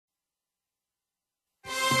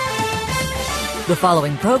The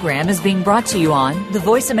following program is being brought to you on the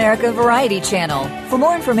Voice America Variety Channel. For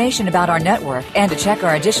more information about our network and to check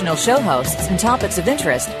our additional show hosts and topics of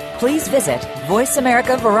interest, please visit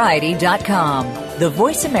voiceamericavariety.com. The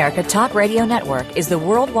Voice America Talk Radio Network is the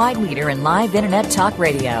worldwide leader in live Internet talk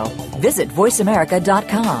radio. Visit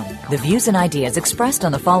voiceamerica.com. The views and ideas expressed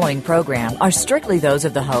on the following program are strictly those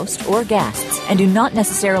of the host or guests and do not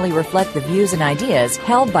necessarily reflect the views and ideas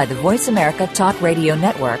held by the Voice America Talk Radio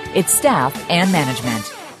Network, its staff, and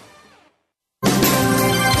management.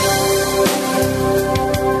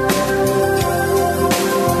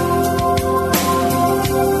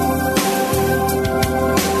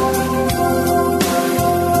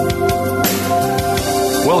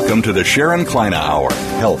 Welcome to the Sharon Kleyne Hour,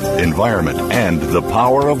 Health, Environment, and the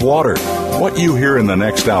Power of Water. What you hear in the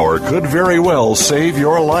next hour could very well save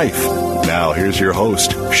your life. Now, here's your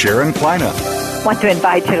host, Sharon Kleyne. I want to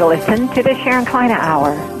invite you to listen to the Sharon Kleyne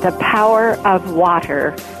Hour. The Power of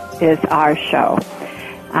Water is our show.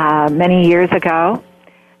 Many years ago,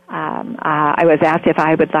 I was asked if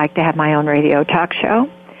I would like to have my own radio talk show,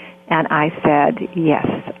 and I said, yes,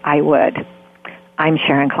 I would. I'm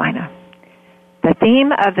Sharon Kleyne. The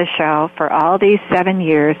theme of the show for all these 7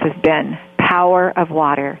 years has been Power of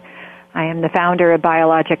Water. I am the founder of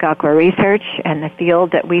Biologic Aqua Research, and the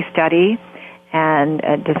field that we study and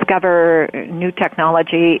discover new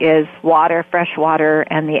technology is water, fresh water,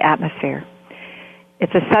 and the atmosphere.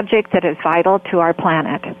 It's a subject that is vital to our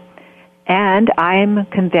planet, and I'm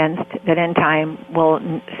convinced that in time we'll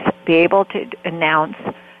be able to announce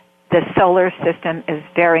the solar system is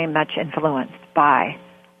very much influenced by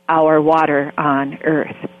our water on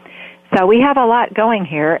Earth. So we have a lot going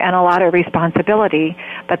here and a lot of responsibility,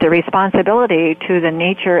 but the responsibility to the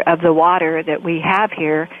nature of the water that we have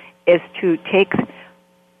here is to take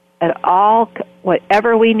it all,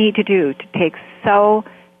 whatever we need to do to take so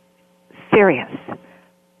serious.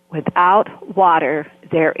 Without water,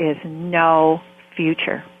 there is no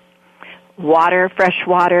future. Water, fresh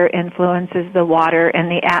water, influences the water in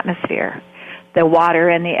the atmosphere. The water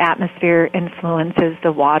in the atmosphere influences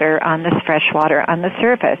the water on the fresh water on the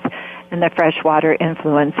surface, and the fresh water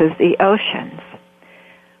influences the oceans.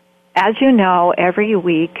 As you know, every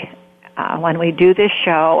week when we do this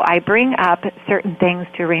show, I bring up certain things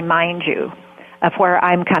to remind you of where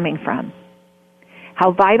I'm coming from.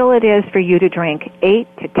 How vital it is for you to drink 8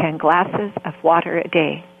 to 10 glasses of water a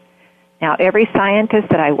day. Now, every scientist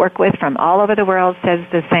that I work with from all over the world says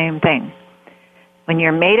the same thing. When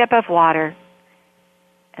you're made up of water,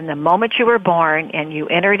 and the moment you were born and you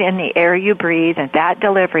entered in the air you breathe at that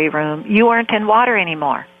delivery room, you weren't in water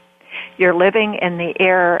anymore. You're living in the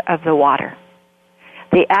air of the water.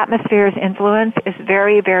 The atmosphere's influence is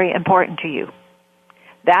very, very important to you.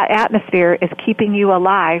 That atmosphere is keeping you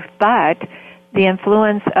alive, but the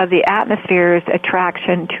influence of the atmosphere's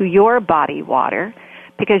attraction to your body water,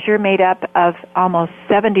 because you're made up of almost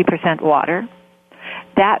 70% water,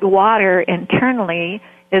 that water internally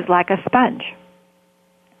is like a sponge.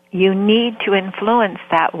 You need to influence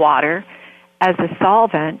that water as a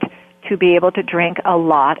solvent to be able to drink a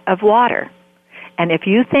lot of water. And if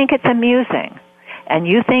you think it's amusing, and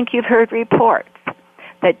you think you've heard reports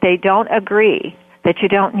that they don't agree, that you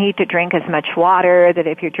don't need to drink as much water, that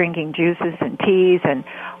if you're drinking juices and teas and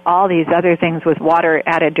all these other things with water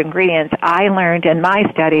added ingredients, I learned in my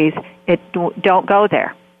studies, don't go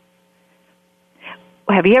there.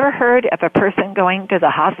 Have you ever heard of a person going to the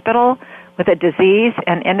hospital with a disease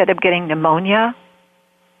and ended up getting pneumonia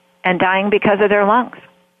and dying because of their lungs?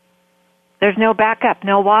 There's no backup,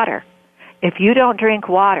 no water. If you don't drink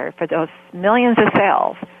water for those millions of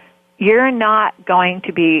cells, you're not going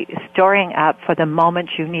to be storing up for the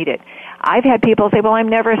moment you need it. I've had people say, well, I'm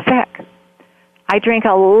never sick. I drink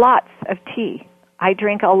a lot of tea. I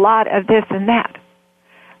drink a lot of this and that.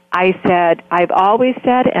 I said, I've always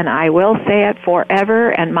said, and I will say it forever,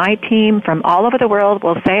 and my team from all over the world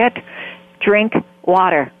will say it, drink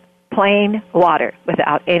water, plain water,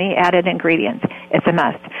 without any added ingredients. It's a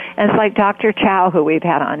must. And it's like Dr. Chow, who we've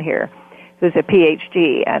had on here, who's a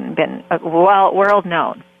PhD and been world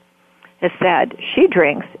known, has said she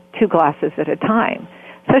drinks 2 glasses at a time.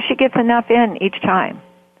 So she gets enough in each time.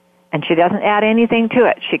 And she doesn't add anything to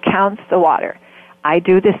it. She counts the water. I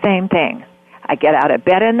do the same thing. I get out of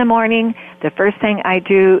bed in the morning. The first thing I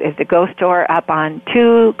do is to go store up on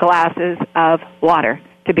 2 glasses of water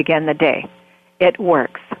to begin the day. It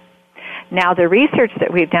works. Now, the research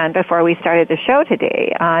that we've done before we started the show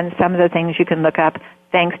today on some of the things you can look up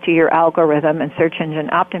thanks to your algorithm and search engine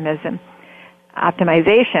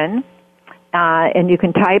optimization, and you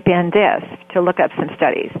can type in this to look up some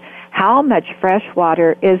studies. How much fresh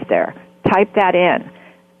water is there? Type that in.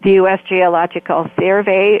 The U.S. Geological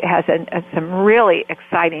Survey has some really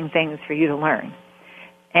exciting things for you to learn.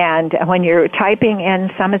 And when you're typing in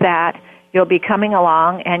some of that, you'll be coming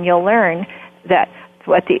along and you'll learn that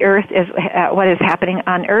what the Earth is, what is happening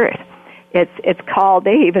on Earth. It's called,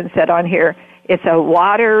 they even said on here, it's a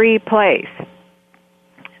watery place.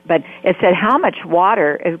 But it said how much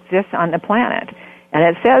water exists on the planet. And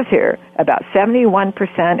it says here, about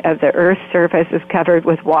 71% of the Earth's surface is covered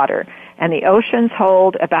with water. And the oceans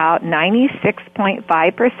hold about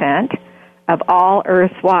 96.5% of all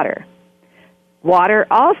Earth's water. Water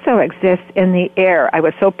also exists in the air. I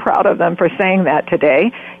was so proud of them for saying that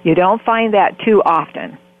today. You don't find that too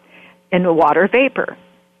often. In the water vapor,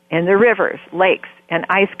 in the rivers, lakes, and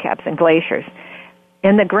ice caps and glaciers,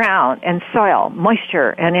 in the ground and soil, moisture,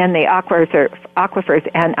 and in the aquifers.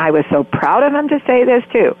 And I was so proud of them to say this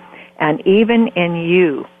too. And even in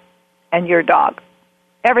you and your dog.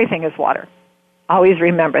 Everything is water. Always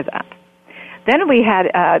remember that. Then we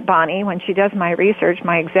had Bonnie, when she does my research,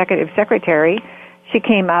 my executive secretary, she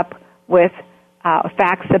came up with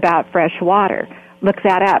facts about fresh water. Look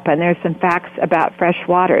that up, and there's some facts about fresh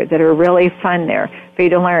water that are really fun there for you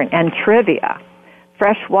to learn. And trivia.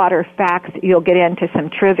 Freshwater facts, you'll get into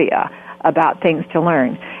some trivia about things to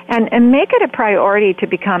learn. And make it a priority to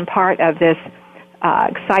become part of this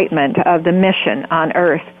excitement of the mission on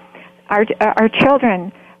Earth. Our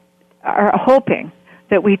children are hoping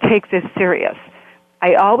that we take this serious.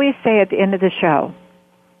 I always say at the end of the show,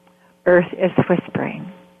 Earth is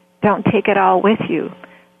whispering. Don't take it all with you.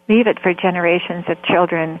 Leave it for generations of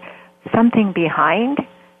children. Something behind,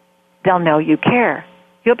 they'll know you care.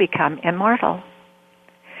 You'll become immortal.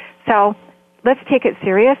 So let's take it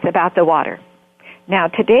serious about the water. Now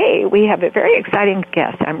today we have a very exciting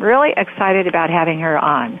guest. I'm really excited about having her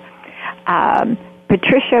on.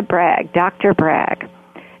 Patricia Bragg, Dr. Bragg.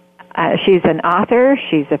 She's an author.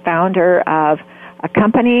 She's the founder of a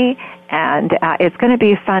company, and it's going to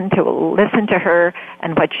be fun to listen to her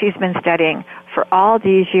and what she's been studying for all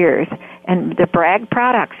these years. And the Bragg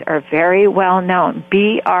products are very well known.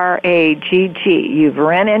 BRAGG. You've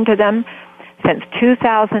run into them since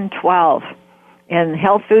 2012 in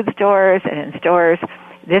health food stores and in stores.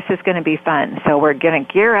 This is going to be fun. So we're going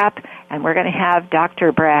to gear up, and we're going to have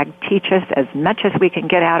Dr. Bragg teach us as much as we can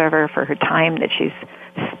get out of her for her time that she's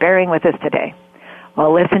sparing with us today.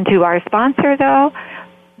 Well, listen to our sponsor, though,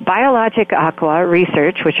 Biologic Aqua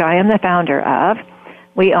Research, which I am the founder of.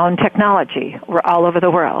 We own technology. We're all over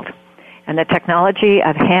the world. And the technology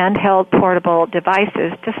of handheld portable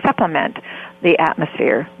devices to supplement the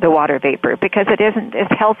atmosphere, the water vapor, because it isn't as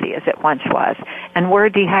healthy as it once was. And we're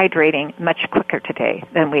dehydrating much quicker today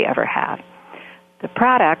than we ever have. The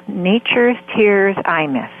product, Nature's Tears Eye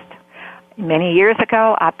Mist. Many years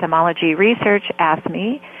ago, ophthalmology research asked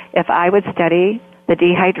me if I would study the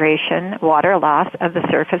dehydration, water loss of the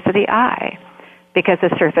surface of the eye, because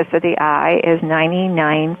the surface of the eye is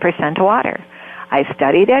 99% water. I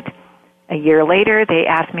studied it. A year later, they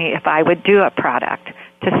asked me if I would do a product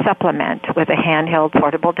to supplement with a handheld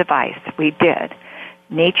portable device. We did.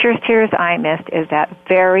 Nature's Tears Eye Mist is that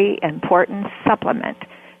very important supplement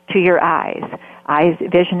to your eyes. Eyes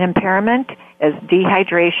vision impairment is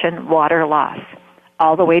dehydration, water loss,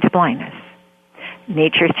 all the way to blindness.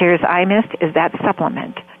 Nature's Tears Eye Mist is that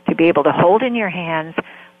supplement to be able to hold in your hands,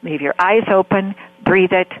 leave your eyes open,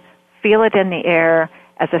 breathe it, feel it in the air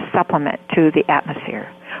as a supplement to the atmosphere.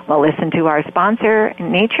 Well, listen to our sponsor,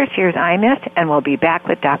 Nature's Tears Eye Mist, and we'll be back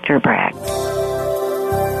with Dr. Bragg.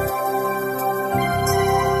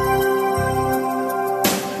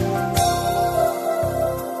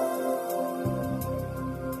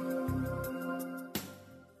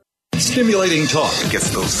 Stimulating talk. It gets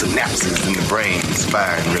those synapses in the brain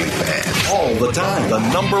firing really fast. All the time. The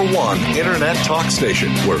 #1 Internet talk station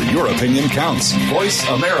where your opinion counts.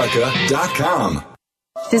 VoiceAmerica.com.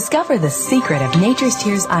 Discover the secret of Nature's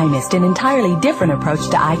Tears Eye Mist, an entirely different approach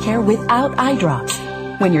to eye care without eye drops.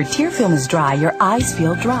 When your tear film is dry, your eyes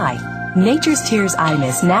feel dry. Nature's Tears Eye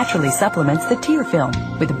Mist naturally supplements the tear film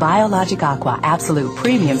with Biologic Aqua Absolute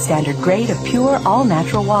Premium Standard Grade of pure,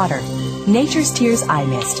 all-natural water. Nature's Tears Eye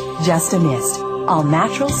Mist, just a mist. All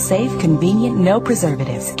natural, safe, convenient, no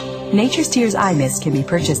preservatives. Nature's Tears Eye Mist can be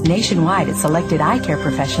purchased nationwide at selected eye care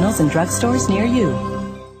professionals and drugstores near you.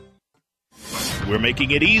 We're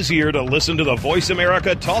making it easier to listen to the Voice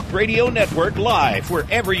America Talk Radio Network live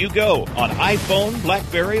wherever you go on iPhone,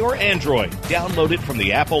 BlackBerry, or Android. Download it from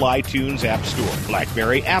the Apple iTunes App Store,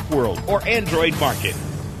 BlackBerry App World, or Android Market.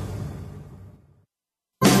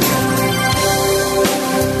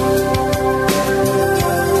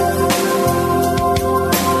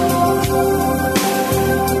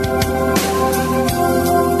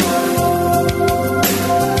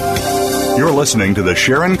 for listening to the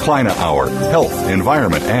Sharon Kleina Hour, Health,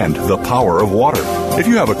 Environment, and the Power of Water. If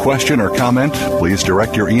you have a question or comment, please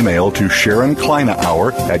direct your email to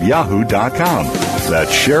SharonKleinaHour@yahoo.com.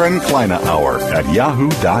 That's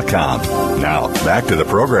SharonKleinaHour@yahoo.com. Now, back to the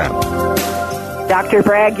program. Dr.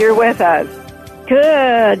 Bragg, you're with us.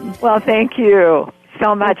 Good. Well, thank you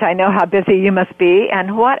so much. I know how busy you must be,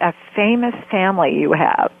 and what a famous family you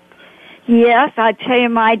have. Yes, I tell you,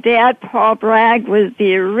 my dad, Paul Bragg, was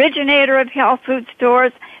the originator of health food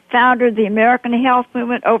stores, founder of the American Health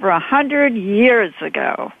Movement over 100 years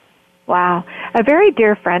ago. Wow. A very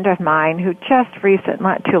dear friend of mine who just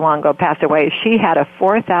not too long ago, passed away. She had a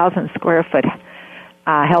 4,000 square foot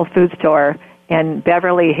health food store in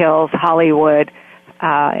Beverly Hills, Hollywood,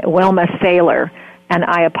 Wilma Saylor. And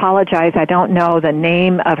I apologize, I don't know the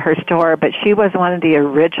name of her store, but she was one of the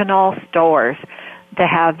original stores to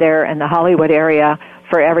have there in the Hollywood area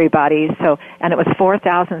for everybody. So, and it was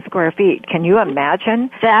 4,000 square feet. Can you imagine?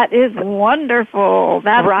 That is wonderful.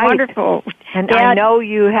 That's right. Wonderful. And Dad, I know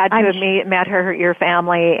you had to have met your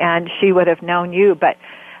family, and she would have known you. But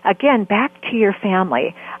again, back to your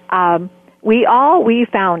family. We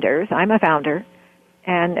founders, I'm a founder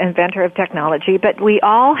and inventor of technology, but we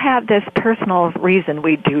all have this personal reason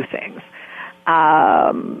we do things.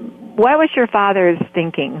 What was your father's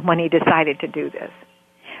thinking when he decided to do this?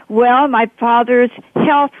 Well, my father's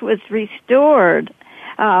health was restored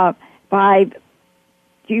by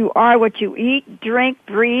you are what you eat, drink,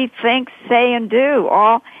 breathe, think, say, and do.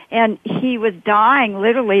 And he was dying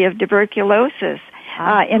literally of tuberculosis.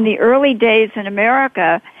 In the early days in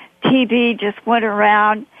America, TB just went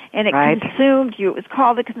around and it consumed you. It was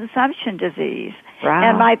called a consumption disease. Wow.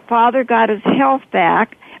 And my father got his health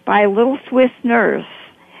back by a little Swiss nurse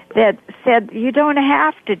that said, you don't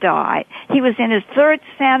have to die. He was in his third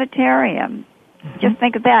sanitarium. Mm-hmm. Just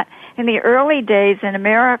think of that. In the early days in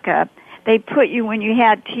America, they put you when you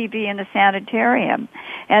had TB in the sanitarium.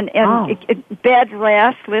 And bed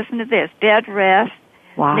rest, listen to this, bed rest.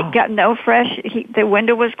 Wow. They got no fresh, the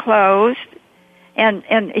window was closed. And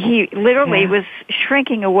he literally was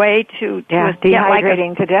shrinking away to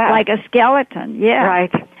dehydrating to death. Like a skeleton, yeah.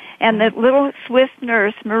 Right. And the little Swiss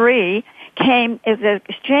nurse, Marie, came as an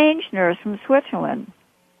exchange nurse from Switzerland.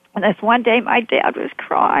 And this one day my dad was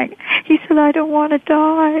crying. He said, I don't want to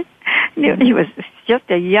die. He was just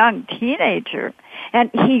a young teenager.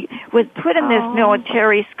 And he was put in this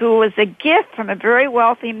military school as a gift from a very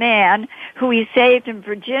wealthy man who he saved in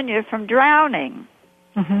Virginia from drowning.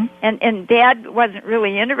 Mm-hmm. And Dad wasn't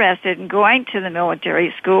really interested in going to the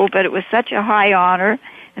military school, but it was such a high honor.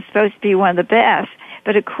 It's supposed to be one of the best.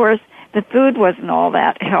 But of course, the food wasn't all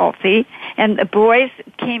that healthy, and the boys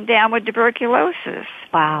came down with tuberculosis.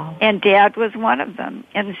 Wow. And Dad was one of them.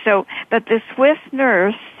 And so, but the Swiss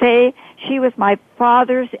nurse, she was my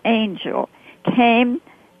father's angel, came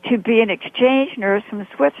to be an exchange nurse from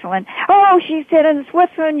Switzerland. Oh, she said, in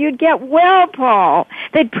Switzerland you'd get well, Paul.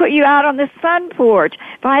 They'd put you out on the sun porch.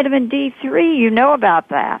 Vitamin D3, you know about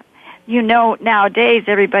that. You know, nowadays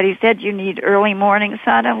everybody said you need early morning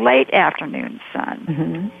sun and late afternoon sun.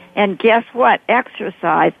 Mm-hmm. And guess what?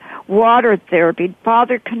 Exercise, water therapy.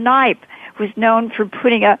 Father Knipe was known for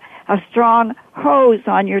putting a strong hose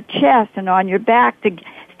on your chest and on your back to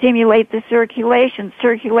stimulate the circulation.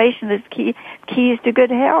 Circulation is keys to good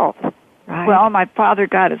health. Right. Well, my father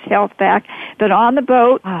got his health back, but on the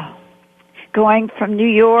boat, going from New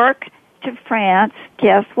York to France,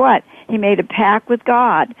 guess what? He made a pact with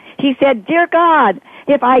God. He said, Dear God,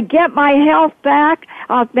 if I get my health back,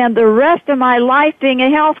 I'll spend the rest of my life being a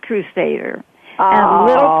health crusader. And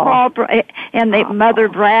little Paul and Mother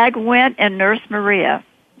Bragg went, and Nurse Maria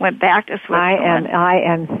went back to Switzerland. I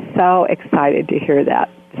am so excited to hear that.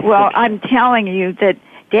 Well, I'm telling you that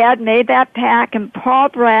Dad made that pact, and Paul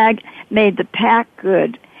Bragg made the pact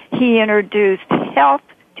good. He introduced health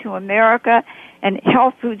to America and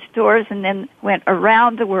health food stores, and then went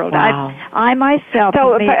around the world. Wow. I myself...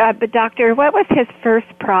 But Doctor, what was his first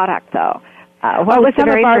product, though? What was the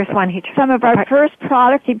very first one he tried? Some of our first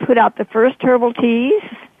products, he put out the first herbal teas.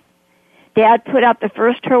 Dad put out the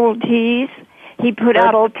first herbal teas. He put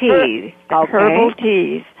herbal out teas. Herbal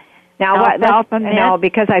teas. Now, no,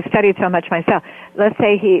 because I've studied so much myself. Let's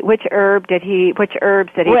say which herbs did he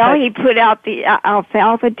Well, he put out the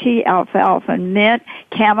alfalfa tea, alfalfa mint,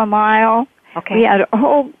 chamomile. Okay. We had a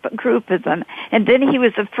whole group of them. And then he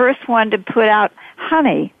was the first one to put out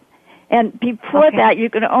honey. And before that, you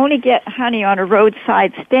could only get honey on a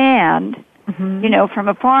roadside stand, from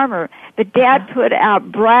a farmer. But Dad put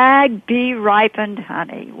out Bragg bee-ripened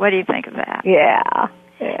honey. What do you think of that? Yeah.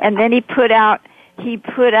 And then he put out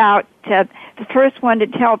the first one to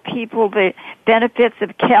tell people the benefits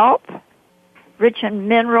of kelp. rich in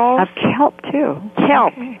minerals. Of kelp too.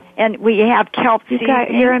 Kelp. Okay. And we have kelp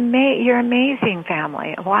seasoning. You're amazing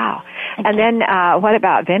family. Wow. And then what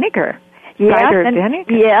about vinegar? Yes, Cider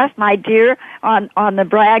vinegar? Yes, my dear, on the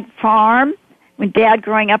Bragg farm, when Dad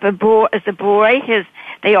growing up as a boy,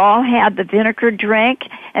 they all had the vinegar drink,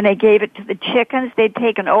 and they gave it to the chickens. They'd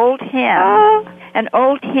take an old hen, and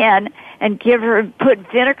put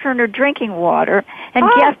vinegar in her drinking water, and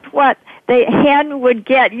guess what? The hen would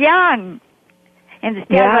get young.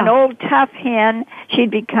 Instead of an old tough hen,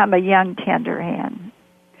 she'd become a young tender hen.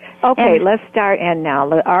 Okay, let's start in now.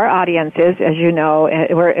 Our audience is, as you know,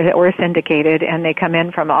 we're syndicated, and they come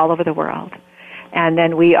in from all over the world. And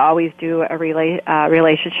then we always do a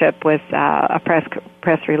relationship with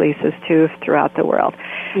press releases, too, throughout the world.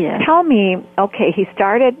 Yes. Tell me, okay, he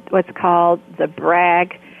started what's called the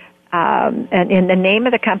Bragg, and the name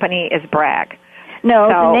of the company is Bragg. No,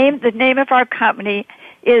 the name of our company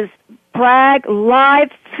is Bragg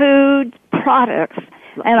Live Food Products,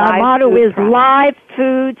 and our motto is Live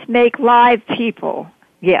Foods Make Live People.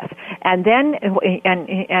 Yes, and then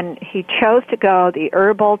and he chose to go the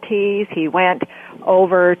herbal teas. He went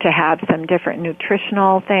over to have some different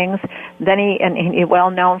nutritional things. Then he's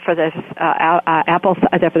well known for this apple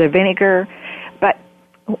for the vinegar. But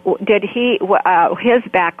did he his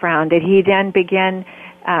background? Did he then begin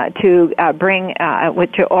to bring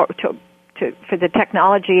for the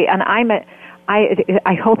technology? And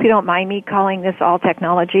I hope you don't mind me calling this all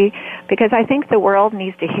technology, because I think the world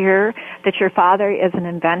needs to hear that your father is an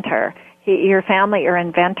inventor. Your family are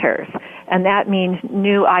inventors, and that means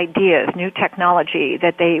new ideas, new technology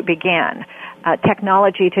that they began.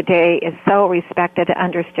 Technology today is so respected and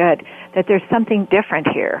understood that there's something different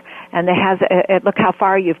here, and look how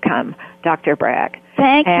far you've come, Dr. Bragg.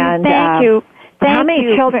 Thank you. How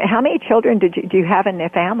many children do you have in the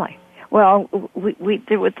family? Well,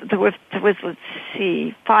 there was let's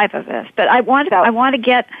see, 5 of us. But I want to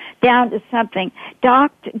get down to something.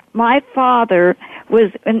 My father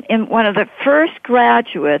was in one of the first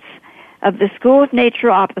graduates of the School of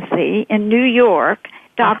Naturopathy in New York,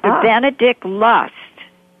 Dr. Benedict Lust.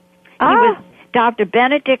 Dr.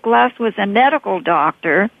 Benedict Lust was a medical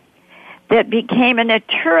doctor that became a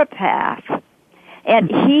naturopath, and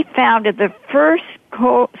he founded the first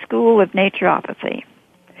school of naturopathy.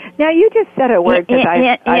 Now, you just said a word, because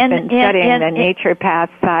I've been studying the naturopath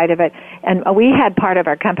side of it, and we had part of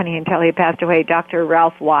our company until he passed away, Dr.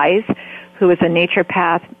 Ralph Wise, who was a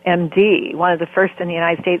naturopath MD, one of the first in the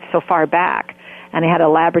United States so far back, and he had a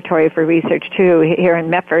laboratory for research, too, here in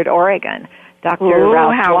Medford, Oregon, Dr.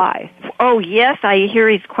 Ralph Wise. Oh, yes, I hear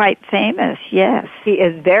he's quite famous, yes. He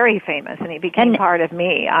is very famous, and he became part of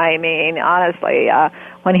me. I mean, honestly,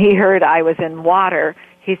 when he heard I was in water,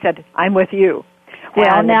 he said, I'm with you.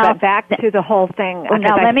 Well, but back to the whole thing. Well,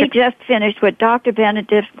 now let me just finish with Dr.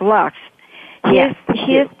 Benedict Lux. The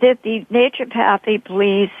naturopathy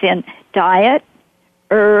believes in diet,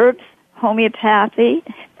 herbs, homeopathy,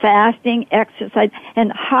 fasting, exercise,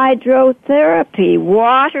 and hydrotherapy,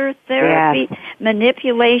 water therapy,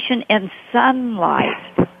 manipulation, and sunlight,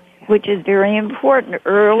 which is very important.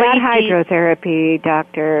 That hydrotherapy,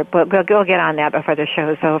 Doctor, but we'll get on that before the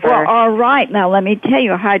show's over. Well, all right. Now, let me tell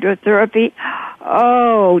you, hydrotherapy.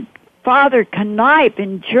 Oh, Father Kneip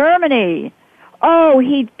in Germany. Oh,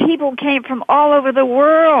 people came from all over the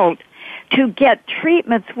world to get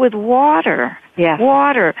treatments with water. Yeah.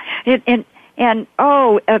 Water. They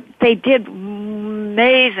did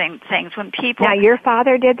amazing things when people... Now, your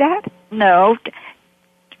father did that? No.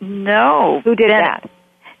 Who did that?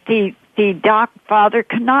 The Father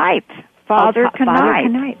Kneip. Father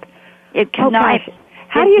Kneip. Kneip.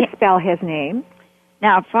 How do you spell his name?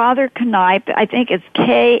 Now, Father Kneip, I think it's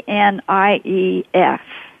Knief. Kniep.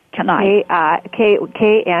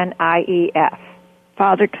 Knief.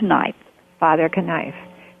 Father Kneip. Father Kneip.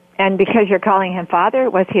 And because you're calling him father,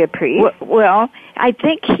 was he a priest? Well, I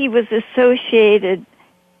think he was associated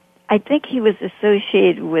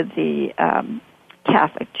with the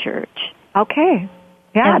Catholic Church. Okay.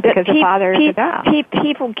 Yeah, because the father is a God.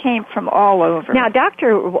 People came from all over. Now,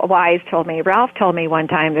 Dr. Wise Ralph told me one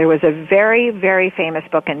time there was a very, very famous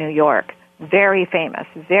book in New York. Very famous,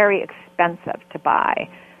 very expensive to buy.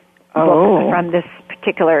 Book from this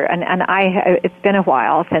particular, and it's been a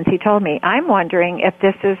while since he told me. I'm wondering if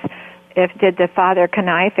did the Father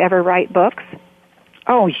Kneip ever write books?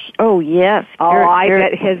 Oh, yes. I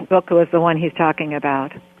bet his book was the one he's talking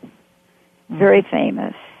about. Very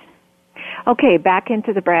famous. Okay, back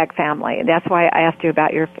into the Bragg family. That's why I asked you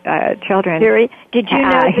about your children. Did you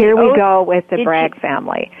know? Here we go with the Bragg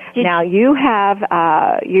family. Now you have,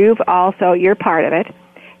 you're part of it,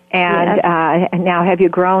 And now, have you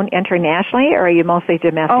grown internationally, or are you mostly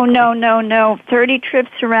domestic? Oh, no. 30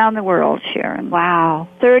 trips around the world, Sharon. Wow.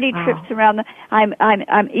 30 trips around the...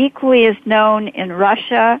 I'm equally as known in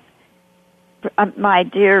Russia, my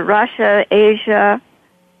dear Russia, Asia,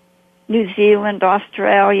 New Zealand,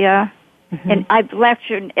 Australia, and I've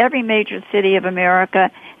lectured in every major city of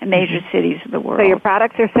America and major cities of the world. So your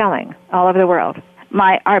products are selling all over the world?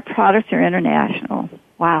 Our products are international.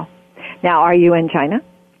 Wow. Now, are you in China?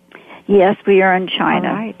 Yes, we are in China.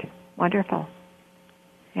 All right. Wonderful.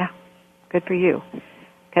 Yeah. Good for you.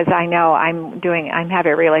 Because I know I'm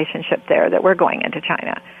having a relationship there that we're going into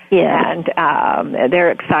China. Yes. And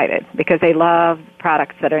they're excited because they love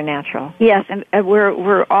products that are natural. Yes, and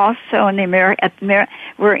we're also in the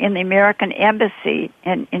we're in the American Embassy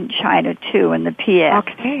in China too, in the PX.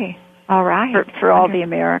 Okay. All right. For all the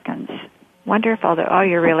Americans. Wonderful. All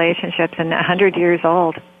your relationships and 100 years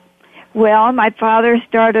old. Well, my father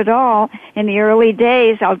started all in the early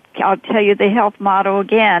days. I'll tell you the health motto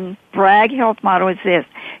again. Bragg health motto is this: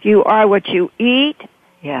 you are what you eat,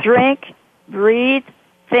 drink, breathe,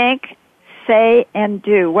 think, say, and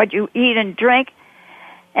do. What you eat and drink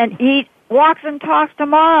and eat walks and talks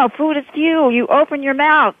tomorrow. Food is fuel. You open your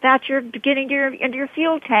mouth. That's your getting into your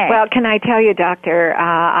fuel tank. Well, can I tell you, Doctor,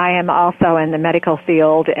 I am also in the medical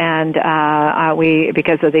field, and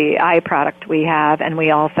because of the eye product we have, and we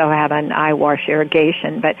also have an eye wash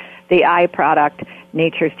irrigation, but the eye product,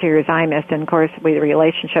 Nature's Tears Eye Mist, and of course the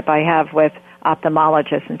relationship I have with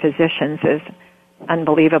ophthalmologists and physicians is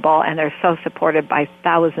unbelievable, and they're so supported by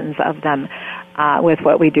thousands of them with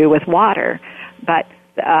what we do with water. But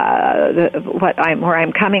where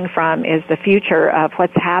I'm coming from is the future of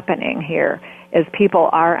what's happening here is people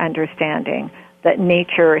are understanding that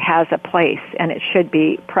nature has a place and it should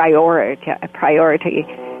be priority to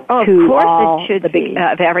all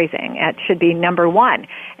of everything. It should be number one.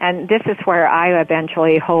 And this is where I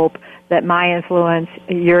eventually hope that my influence,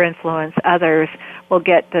 your influence, others will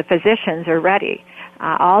get the physicians are ready.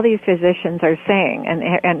 All these physicians are saying,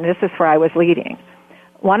 and this is where I was leading.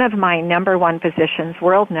 One of my number one physicians,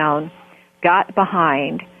 world known, got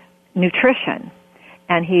behind nutrition.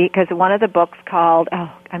 And because one of the books called,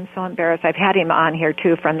 I'm so embarrassed, I've had him on here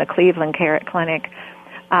too from the Cleveland Clinic.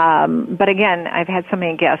 But again, I've had so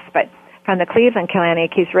many guests, but from the Cleveland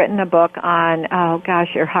Clinic, he's written a book on,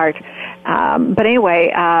 your heart. But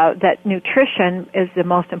anyway, that nutrition is the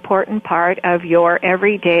most important part of your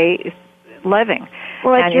everyday living.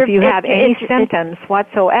 Well, and if you have any symptoms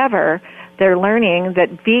whatsoever, they're learning that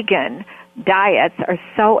vegan diets are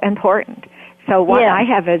so important. So I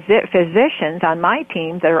have physicians on my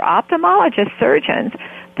team that are ophthalmologist surgeons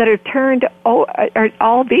that are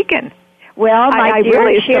all vegan. Well, my I dear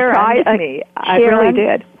really Sharon, surprised me. I really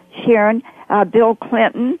did. Sharon, Bill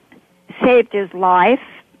Clinton saved his life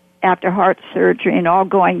after heart surgery and all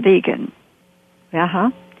going vegan.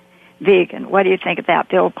 Vegan. What do you think about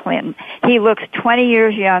Bill Clinton? He looks 20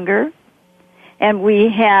 years younger, and we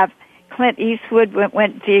have Clint Eastwood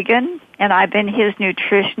went vegan, and I've been his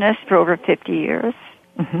nutritionist for over 50 years.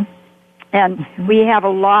 And we have a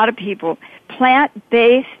lot of people.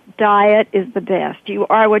 Plant-based diet is the best. You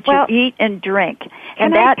are what you eat and drink.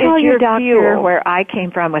 And that is your Doctor, fuel. Where I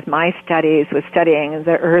came from with my studies was studying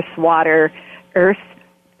the Earth's water, Earth,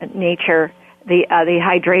 nature, the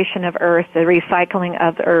hydration of Earth, the recycling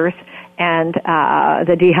of the Earth, and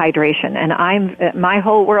the dehydration. And my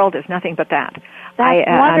whole world is nothing but that.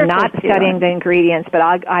 I'm not studying the ingredients, but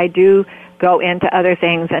I do go into other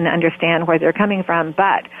things and understand where they're coming from.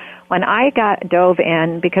 But when I dove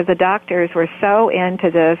in, because the doctors were so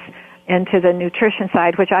into the nutrition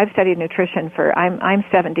side, which I've studied nutrition I'm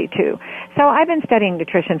 72. So I've been studying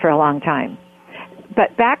nutrition for a long time.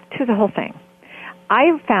 But back to the whole thing.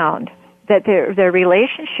 I've found that the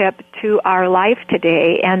relationship to our life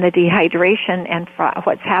today and the dehydration and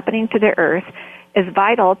what's happening to the earth is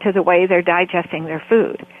vital to the way they're digesting their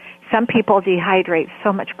food. Some people dehydrate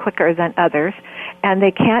so much quicker than others, and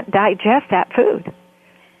they can't digest that food.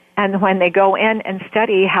 And when they go in and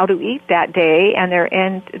study how to eat that day, and they're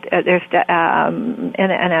in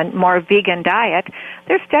a more vegan diet,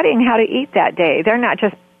 they're studying how to eat that day. They're not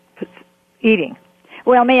just eating.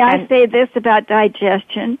 Well, may I say this about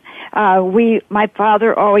digestion? My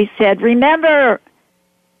father always said, remember,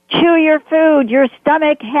 chew your food. Your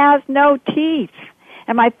stomach has no teeth.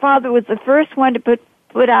 And my father was the first one to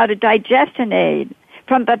put out a digestion aid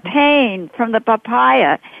from the pain, from the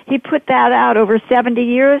papaya. He put that out over 70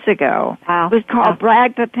 years ago. Wow. It was called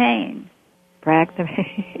Bragg Papain. Bragg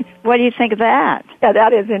Papain. What do you think of that? Yeah,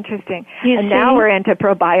 that is interesting. Now we're into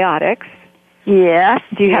probiotics. Yes.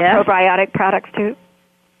 Do you have probiotic products too?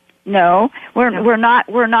 No, we're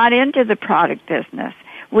not into the product business.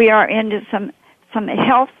 We are into some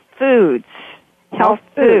health foods. Health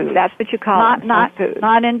foods. That's what you call them.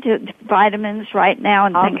 Not into vitamins right now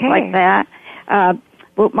and things like that.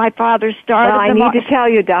 Well, my father started. Well, I need to tell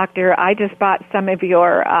you, Doctor, I just bought some of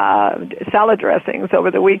your salad dressings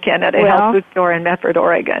over the weekend at a health food store in Medford,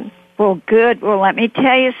 Oregon. Well, good. Well, let me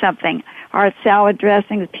tell you something. Our salad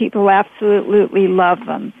dressings, people absolutely love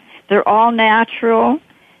them. They're all natural.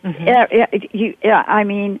 I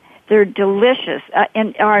mean, they're delicious.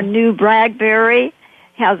 And our new Bragberry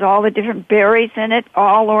has all the different berries in it,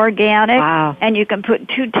 all organic. Wow. And you can put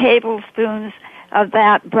 2 tablespoons of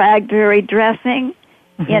that Bragberry dressing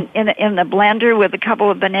in the blender with a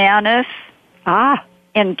couple of bananas.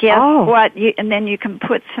 And guess what? And then you can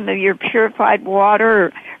put some of your purified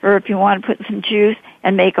water, or if you want to put some juice,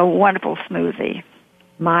 and make a wonderful smoothie.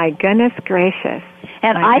 My goodness gracious.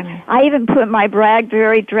 And I even put my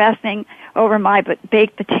Bragberry dressing over my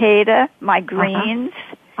baked potato, my greens,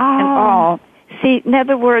 and all. See, in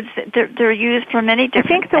other words, they're used for many different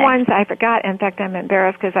things. I think the ones I forgot, in fact, I'm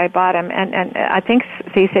embarrassed because I bought them, and I think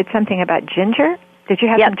they said something about ginger. Did you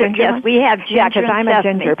have some ginger? Yes, we have ginger. Yeah, because I'm a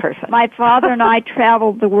ginger person. My father and I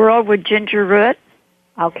traveled the world with ginger root.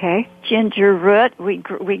 Okay. Ginger root, we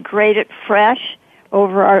grate it fresh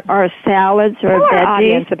over our salads or Tell veggies. Our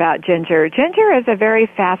audience about ginger. Ginger is a very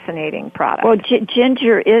fascinating product. Well,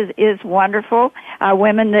 ginger is wonderful.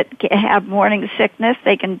 Women that have morning sickness,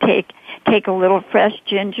 they can take a little fresh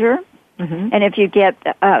ginger, and if you get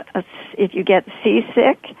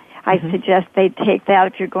seasick, I suggest they take that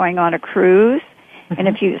if you're going on a cruise.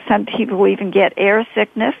 And some people even get air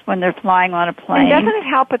sickness when they're flying on a plane. And doesn't it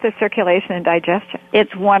help with the circulation and digestion?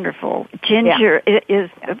 It's wonderful. Ginger is,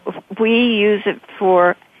 we use it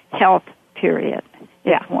for health, period.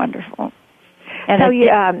 It's wonderful. And so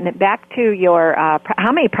back to your,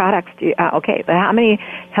 how many products do you, how many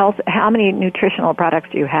nutritional products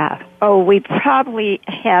do you have? Oh, we probably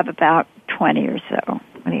have about 20 or so.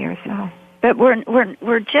 20 or so. But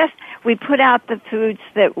we put out the foods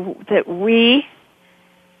that we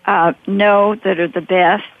know that are the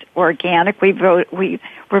best organic. We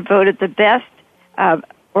were voted the best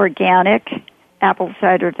organic apple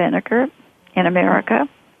cider vinegar in America,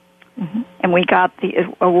 and we got the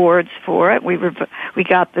awards for it. We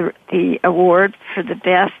got the award for the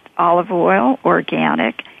best olive oil,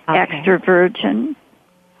 organic, extra virgin.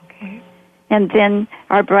 Okay. And then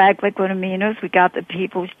our Bragg Liquid Aminos, we got the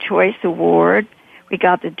People's Choice Award. We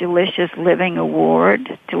got the Delicious Living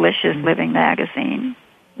Award, Delicious Living Magazine.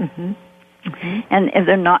 And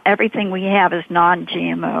they're not, everything we have is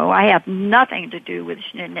non-GMO. I have nothing to do with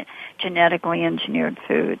genetically engineered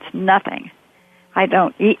foods. Nothing. I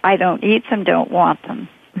don't eat them, don't want them.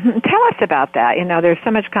 Tell us about that. You know, there's so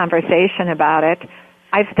much conversation about it.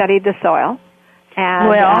 I've studied the soil. And,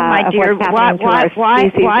 my dear, why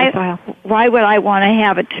would I want to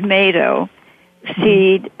have a tomato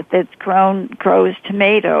seed that's grows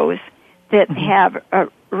tomatoes that have a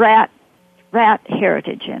rat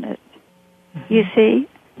heritage in it? You see?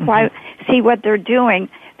 Why? See what they're doing?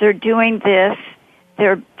 They're doing this.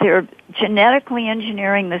 They're genetically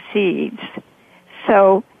engineering the seeds.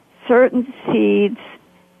 So certain seeds,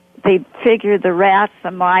 they figure the rats,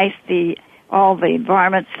 the mice, all the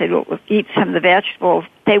varmints that will eat some of the vegetables,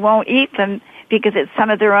 they won't eat them because it's some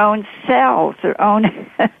of their own cells, their own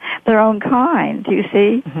kind. You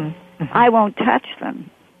see? I won't touch them.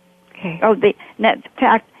 Okay. In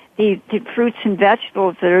fact, the fruits and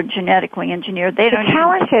vegetables that are genetically engineered, they don't. The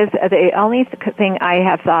challenges, the only thing I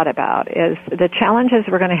have thought about is the challenges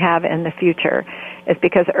we're going to have in the future is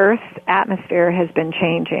because Earth's atmosphere has been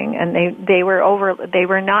changing, and they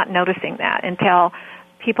were not noticing that until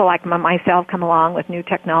people like myself come along with new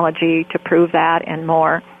technology to prove that and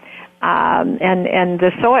more. And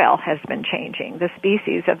the soil has been changing, the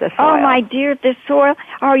species of the soil. Oh, my dear, the soil.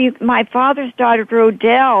 My father's daughter,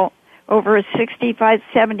 Rodell, over 65,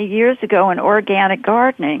 70 years ago in organic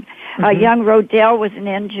gardening. Young Rodell was an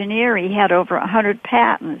engineer. He had over 100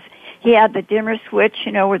 patents. He had the dimmer switch,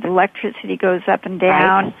 where the electricity goes up and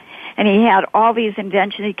down. Right. And he had all these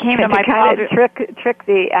inventions. He came to my father. Trick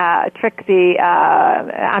the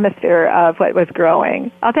atmosphere of what was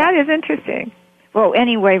growing. Oh, that is interesting. Well,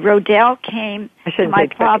 anyway, Rodell came to my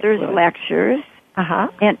father's lectures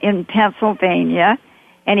in Pennsylvania,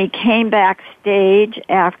 and he came backstage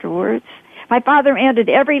afterwards. My father ended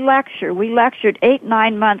every lecture. We lectured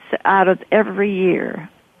 8-9 months out of every year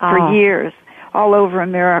for years all over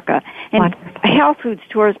America. And health food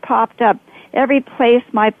stores popped up every place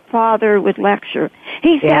my father would lecture.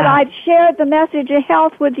 He said, I've shared the message of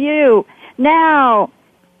health with you. Now,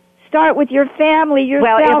 start with your family,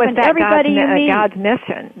 yourself, well, it was and that everybody you meet. God's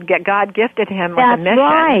mission. God gifted him with That's a mission,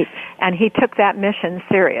 right. and he took that mission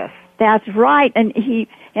serious. That's right, and he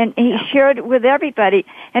shared it with everybody.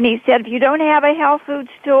 And he said, if you don't have a health food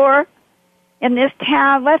store in this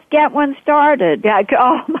town, let's get one started. Yeah.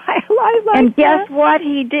 Oh my life. And guess what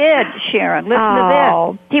he did, Sharon? Listen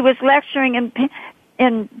to this. He was lecturing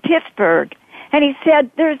in Pittsburgh, and he said,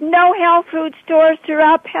 "There's no health food stores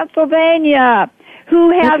throughout Pennsylvania.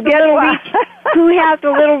 Who has a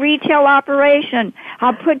little retail operation?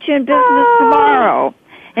 I'll put you in business tomorrow."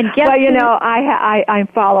 And well, I'm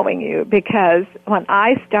following you, because when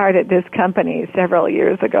I started this company several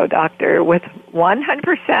years ago, Doctor, with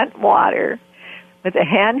 100% water, with a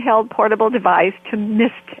handheld portable device to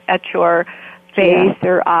mist at your face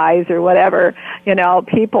or eyes or whatever,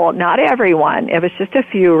 people, not everyone, it was just a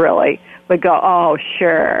few really, would go, oh,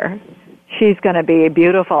 sure, she's going to be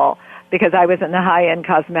beautiful. Because I was in the high-end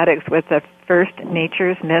cosmetics with the first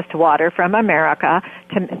Nature's Mist water from America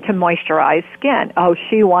to moisturize skin. Oh,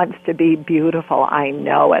 she wants to be beautiful. I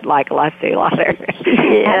know it, like Estee Lauder.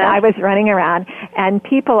 And I was running around, and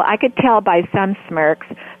people, I could tell by some smirks.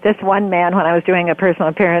 This one man, when I was doing a personal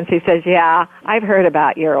appearance, he says, yeah, I've heard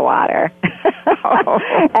about your water.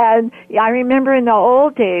 And I remember in the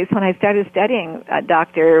old days when I started studying,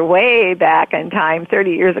 doctor, way back in time,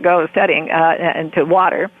 30 years ago, studying into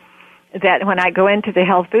water, that when I go into the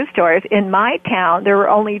health food stores, in my town, there were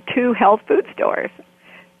only 2 health food stores.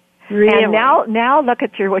 Really? And now look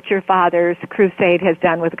at what your father's crusade has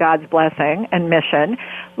done with God's blessing and mission.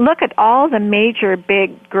 Look at all the major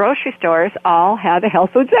big grocery stores all have a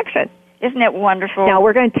health food section. Isn't it wonderful? Now,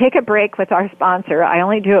 we're going to take a break with our sponsor. I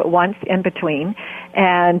only do it once in between.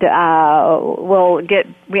 And we'll get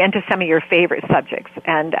into some of your favorite subjects.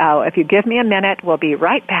 And if you give me a minute, we'll be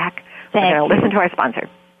right back. We're going to listen to our sponsor.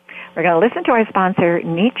 We're going to listen to our sponsor,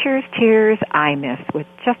 Nature's Tears Eye Mist, with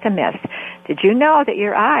just a mist. Did you know that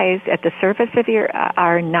your eyes at the surface of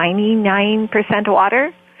are 99%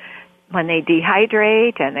 water? When they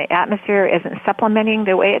dehydrate and the atmosphere isn't supplementing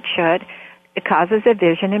the way it should, it causes a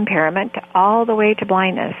vision impairment all the way to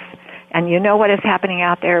blindness. And you know what is happening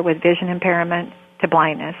out there with vision impairment to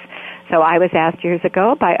blindness. So I was asked years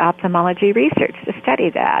ago by ophthalmology research to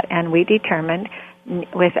study that, and we determined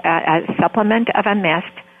with a supplement of a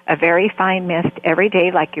mist, a very fine mist every day,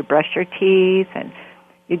 like you brush your teeth and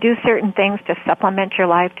you do certain things to supplement your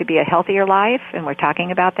life to be a healthier life, and we're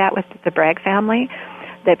talking about that with the Bragg family,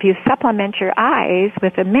 that if you supplement your eyes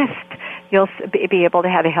with a mist, you'll be able to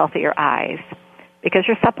have healthier eyes because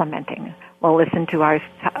you're supplementing. We'll listen to our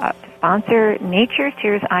sponsor, Nature's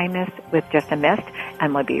Tears Eye Mist, with just a mist,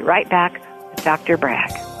 and we'll be right back with Dr.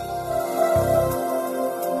 Bragg.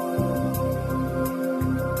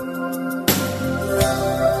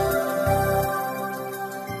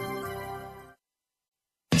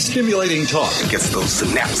 Stimulating talk. It gets those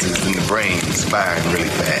synapses in the brain firing really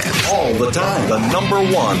fast. All the time. The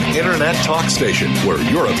 #1 Internet talk station where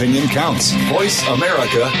your opinion counts.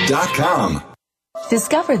 VoiceAmerica.com.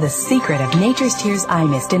 Discover the secret of Nature's Tears Eye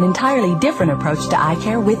Mist, an entirely different approach to eye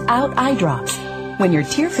care without eye drops. When your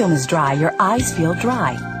tear film is dry, your eyes feel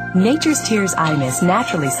dry. Nature's Tears Eye Mist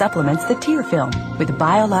naturally supplements the tear film with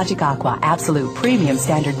Biologic Aqua Absolute Premium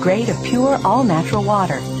Standard Grade of pure, all-natural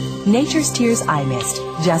water. Nature's Tears Eye Mist,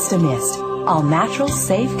 just a mist. All natural,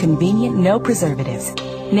 safe, convenient, no preservatives.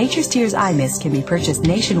 Nature's Tears Eye Mist can be purchased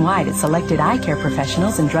nationwide at selected eye care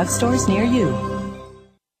professionals and drugstores near you.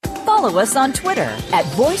 Follow us on Twitter at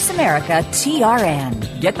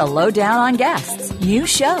VoiceAmericaTRN. Get the lowdown on guests, new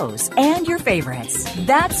shows, and your favorites.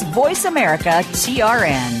 That's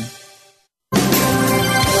VoiceAmericaTRN.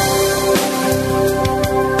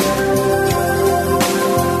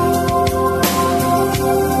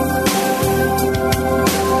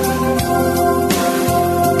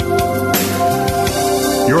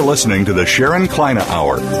 You're listening to the Sharon Kleina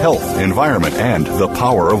Hour, Health, Environment, and the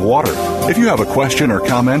Power of Water. If you have a question or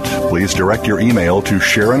comment, please direct your email to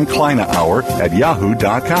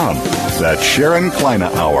SharonKleinaHour@yahoo.com. That's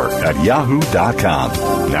SharonKleinaHour@yahoo.com.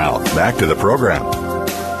 Now, back to the program.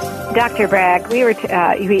 Dr. Bragg, we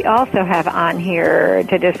also have on here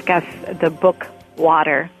to discuss the book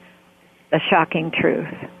Water, The Shocking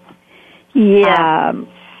Truth. Yeah.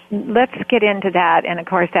 Let's get into that, and of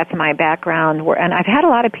course that's my background, and I've had a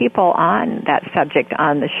lot of people on that subject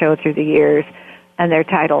on the show through the years, and their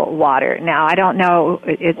title, Water. Now, I don't know...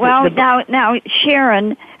 Now,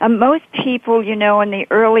 Sharon, most people, in the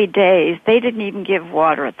early days, they didn't even give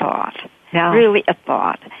water a thought. No. Really a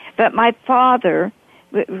thought. But my father,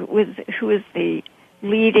 who was the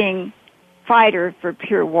leading fighter for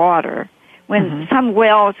pure water, when some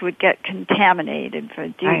wells would get contaminated for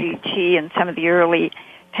DDT and some of the early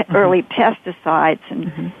pesticides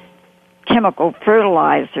and chemical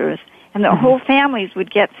fertilizers, and the whole families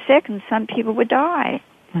would get sick and some people would die.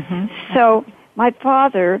 So my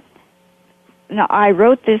father, I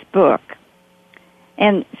wrote this book,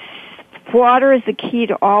 and water is the key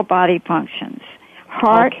to all body functions.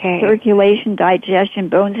 Heart, circulation, digestion,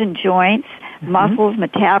 bones and joints, muscles,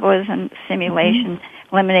 metabolism, simulation,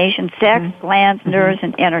 elimination, sex, glands, nerves,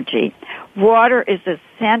 and energy. Water is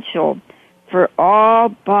essential for all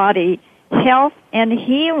body health and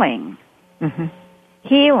healing.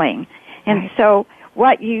 Healing. And so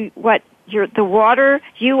the water,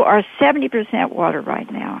 you are 70% water right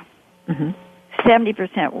now.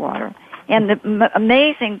 70% water. And the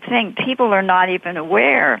amazing thing, people are not even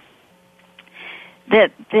aware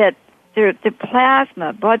that the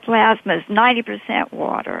plasma, blood plasma is 90%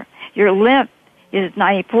 water. Your lymph is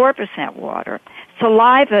 94% water.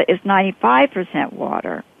 Saliva is 95%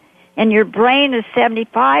 water. And your brain is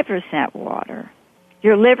 75% water.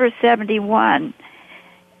 Your liver 71.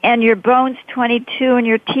 And your bones 22 and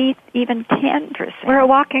your teeth even 10%. We're a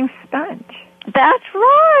walking sponge. That's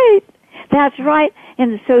right. That's right.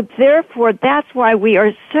 And so therefore that's why we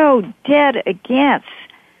are so dead against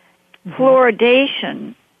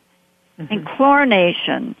fluoridation and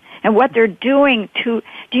chlorination and what they're doing to,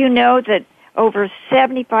 do you know that over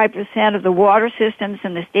 75% of the water systems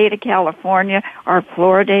in the state of California are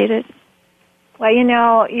fluoridated? Well, you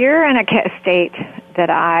know, you're in a state that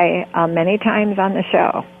I, many times on the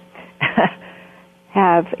show,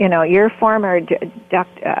 have, you know, your former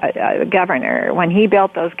governor, when he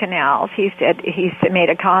built those canals, he made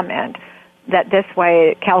a comment that this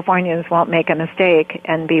way Californians won't make a mistake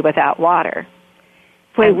and be without water.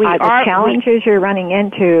 The challenges you're running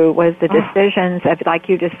into was the decisions of, like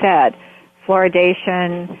you just said,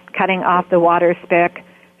 fluoridation, cutting off the water spigot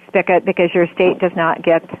because your state does not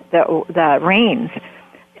get the rains.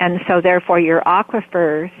 And so therefore your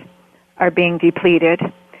aquifers are being depleted,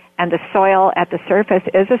 and the soil at the surface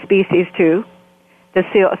is a species too. The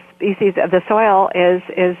species of the soil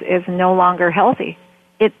is no longer healthy.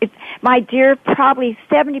 My dear, probably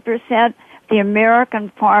 70% of the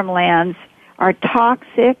American farmlands are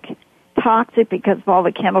toxic because of all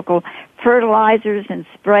the chemical fertilizers and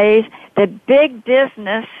sprays. The big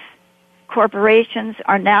business corporations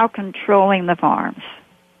are now controlling the farms.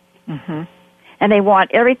 And they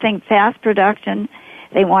want everything fast production.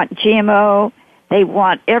 They want GMO. They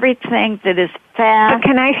want everything that is fast. But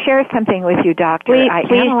can I share something with you, Doctor? I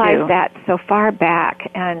analyzed do. that so far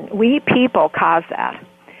back, and we people cause that.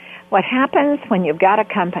 What happens when you've got a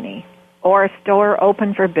company or a store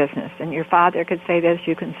open for business, and your father could say this,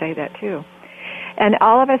 you can say that too, and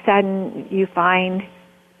all of a sudden you find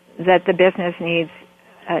that the business needs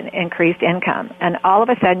an increased income, and all of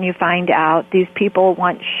a sudden you find out these people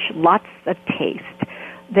want lots of taste.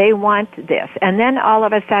 They want this. And then all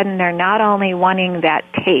of a sudden they're not only wanting that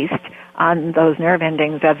taste on those nerve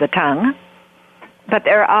endings of the tongue, but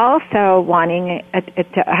they're also wanting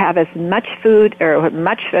it to have as much food or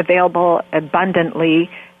much available abundantly,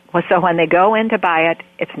 so when they go in to buy it,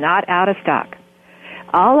 it's not out of stock.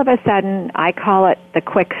 All of a sudden, I call it the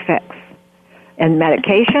quick fix. In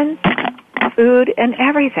medication, food, and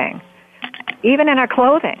everything. Even in our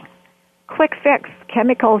clothing. Quick fix,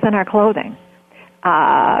 chemicals in our clothing.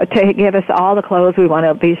 To give us all the clothes we want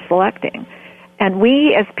to be selecting. And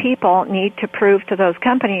we as people need to prove to those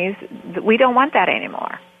companies that we don't want that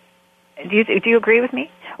anymore. Do you agree with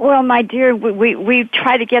me? Well, my dear, we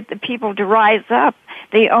try to get the people to rise up.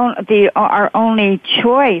 Our only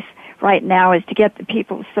choice right now is to get the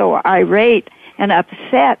people so irate and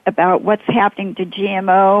upset about what's happening to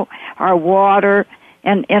GMO, our water,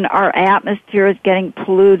 and our atmosphere is getting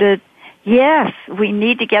polluted. Yes, we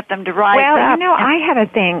need to get them to rise up. Well, you know, I have a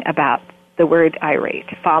thing about the word irate.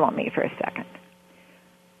 Follow me for a second.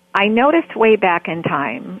 I noticed way back in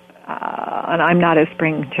time, and I'm not a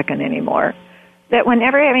spring chicken anymore, that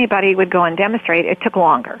whenever anybody would go and demonstrate, it took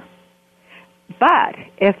longer. But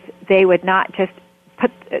if they would not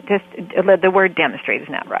the word demonstrate is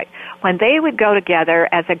not right. When they would go together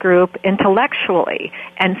as a group intellectually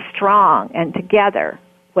and strong and together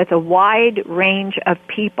with a wide range of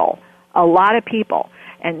people, a lot of people,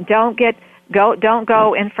 and don't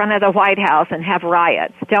go in front of the White House and have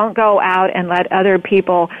riots. Don't go out and let other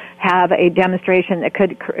people have a demonstration that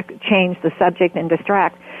could change the subject and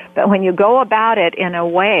distract. But when you go about it in a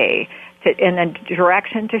way in a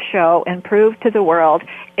direction to show and prove to the world.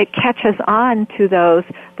 It catches on to those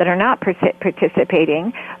that are not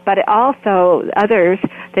participating, but also others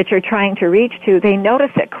that you're trying to reach to, they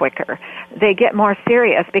notice it quicker. They get more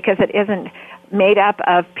serious because it isn't made up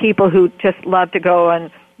of people who just love to go and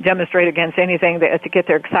demonstrate against anything to get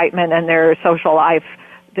their excitement and their social life.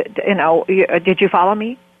 You know, did you follow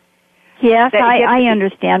me? Yes, I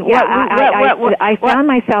understand. Yeah, I found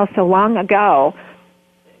myself so long ago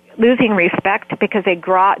losing respect because they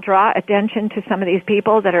draw attention to some of these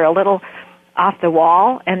people that are a little off the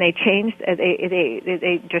wall, and they change,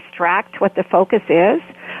 they distract what the focus is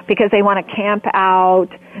because they want to camp out,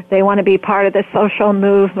 they want to be part of the social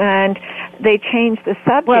movement. They change the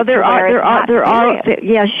subject. Well, there are,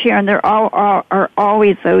 yes, Sharon, there are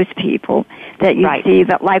always those people that you see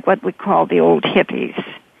that like what we call the old hippies.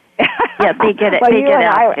 Yeah, they get it. Well, they get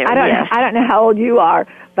out there. I don't know how old you are,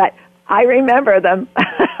 but I remember them.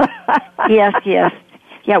 Yes.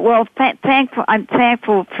 Yeah, well, I'm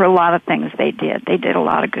thankful for a lot of things they did. They did a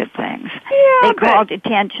lot of good things. Yeah, they called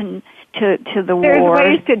attention to the war.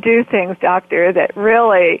 There's ways to do things, Doctor, that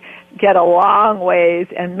really get a long ways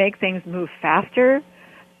and make things move faster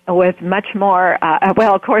with much more,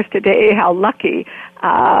 well, of course, today, how lucky.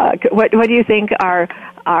 What do you think our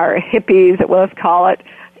hippies, let's call it,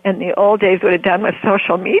 in the old days would have done with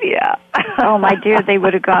social media? Oh, my dear, they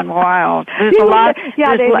would have gone wild. There's a lot.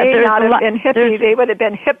 Yeah, they may not have been hippie. They would have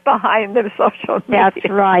been hip behind the social media. That's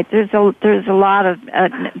right. There's a lot of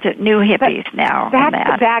new hippies now.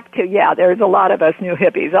 Back to there's a lot of us new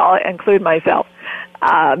hippies. I'll include myself.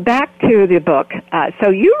 Back to the book. So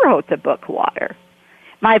you wrote the book, Water.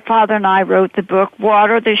 My father and I wrote the book,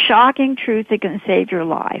 Water: The Shocking Truth That Can Save Your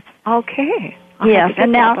Life. Okay. Yes,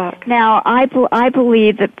 and now I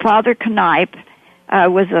believe that Father Knipe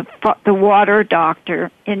was the water doctor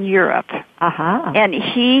in Europe, and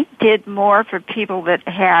he did more for people that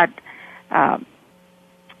had,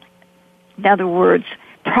 in other words,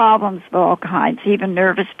 problems of all kinds, even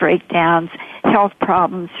nervous breakdowns, health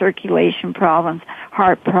problems, circulation problems,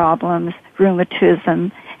 heart problems,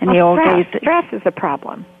 rheumatism. In the old days, stress is a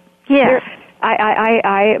problem. Yes.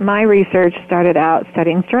 My research started out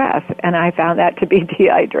studying stress, and I found that to be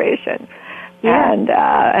dehydration. Yeah.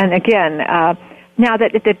 And again, now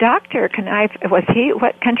that the doctor,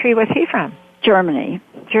 what country was he from? Germany.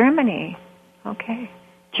 Germany. Okay.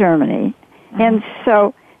 Germany. Mm-hmm. And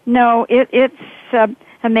so, no, it's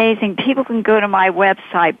amazing. People can go to my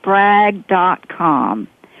website, bragg.com,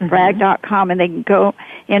 bragg.com, and they can go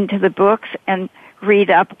into the books and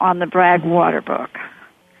read up on the Bragg Water book.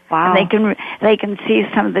 Wow. And they can see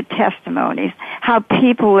some of the testimonies, how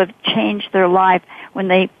people have changed their life when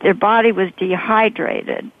their body was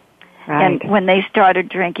dehydrated. Right. And when they started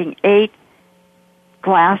drinking 8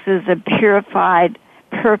 glasses of purified,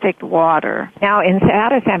 perfect water. Now,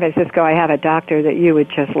 out of San Francisco, I have a doctor that you would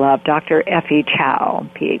just love, Dr. Effie Chow,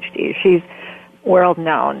 PhD. She's world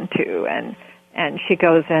known too, and she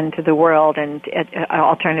goes into the world and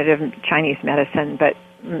alternative Chinese medicine, but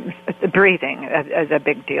breathing is a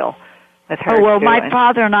big deal with her. Oh, well, too. my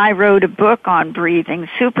father and I wrote a book on breathing,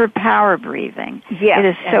 superpower breathing. Yes. It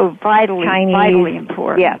is so vitally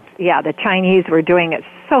important. Yes, the Chinese were doing it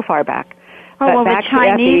so far back. Oh, but well, back the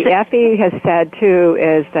Chinese... to Effie has said, too,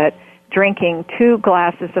 is that drinking 2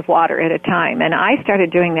 glasses of water at a time. And I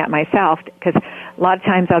started doing that myself because a lot of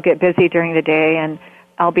times I'll get busy during the day and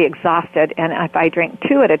I'll be exhausted, and if I drink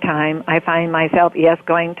 2 at a time, I find myself,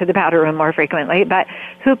 going to the powder room more frequently, but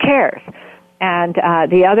who cares? And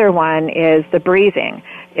the other one is the breathing.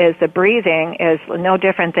 The breathing is no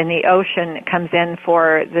different than the ocean. It comes in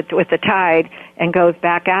with the tide and goes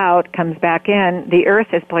back out, comes back in. The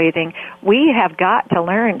earth is breathing. We have got to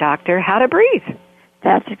learn, Doctor, how to breathe.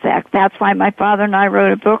 That's why my father and I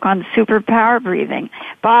wrote a book on superpower breathing.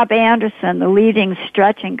 Bob Anderson, the leading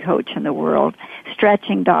stretching coach in the world,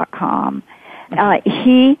 stretching.com.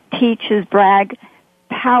 He teaches Bragg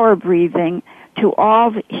power breathing to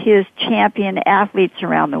all his champion athletes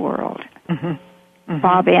around the world.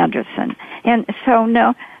 Bob Anderson. And so,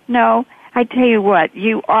 no, I tell you what,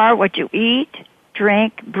 you are what you eat,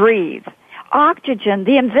 drink, breathe. Oxygen,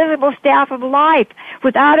 the invisible staff of life.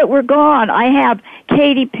 Without it, we're gone. I have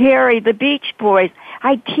Katy Perry, the Beach Boys.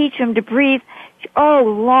 I teach them to breathe,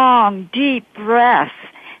 long, deep breaths,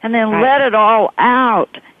 and then let it all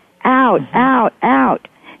out,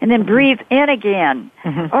 and then breathe in again.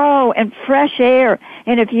 And fresh air.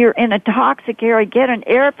 And if you're in a toxic area, get an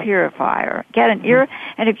air purifier. And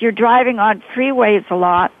if you're driving on freeways a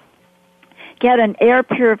lot, get an air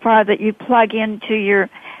purifier that you plug into your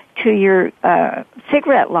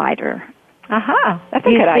cigarette lighter. That's a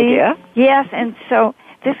good idea. Yes, and so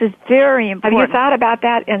This is very important. Have you thought about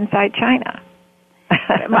that inside China?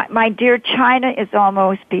 my dear, China is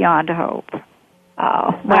almost beyond hope.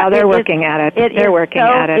 Oh, well, they're working at it. They're working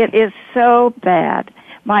at it. It is so bad.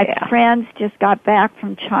 My friends just got back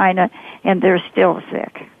from China, and they're still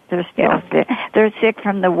sick. They're still sick. They're sick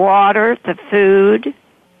from the water, the food.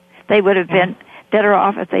 They would have been better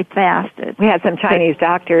off if they fasted. We had some Chinese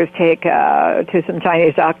doctors take to some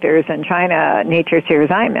Chinese doctors in China, Nature's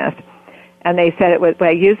Tears Eye Mist, and they said it was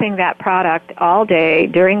by using that product all day,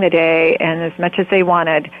 during the day, and as much as they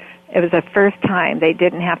wanted. It was the first time they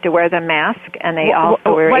didn't have to wear the mask, and they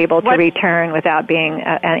also were able to return without being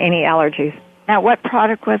any allergies. Now, what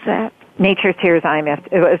product was that? Nature's Tears Eye Mist.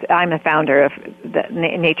 I'm a founder of the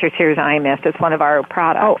Nature's Tears Eye Mist. It's one of our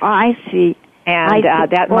products. Oh, I see. And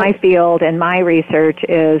my field and my research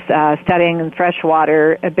is studying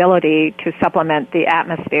freshwater ability to supplement the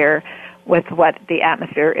atmosphere with what the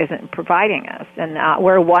atmosphere isn't providing us. And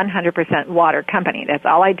we're a 100% water company. That's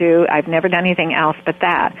all I do. I've never done anything else but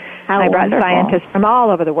that. I brought scientists from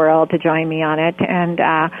all over the world to join me on it. And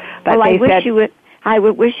but I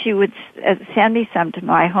wish you would send me some to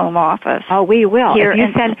my home office. Oh, we will.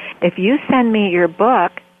 If you send me your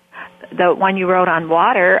book, the one you wrote on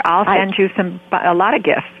water, I'll send you a lot of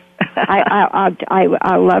gifts. I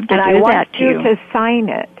love to do that to you. And I want you to sign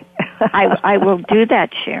it. I will do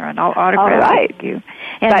that, Sharon. I'll autograph it to you.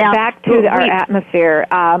 And but back to our atmosphere.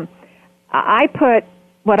 I put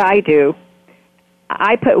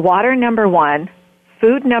water number 1,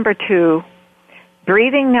 food number 2,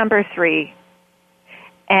 breathing number 3,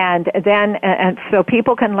 and so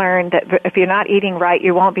people can learn that if you're not eating right,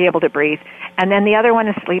 you won't be able to breathe. And then the other one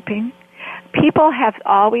is sleeping. People have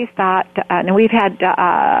always thought, and we've had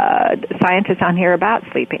scientists on here about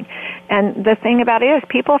sleeping, and the thing about it is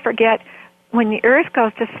people forget when the earth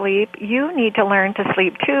goes to sleep, you need to learn to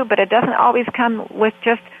sleep too, but it doesn't always come with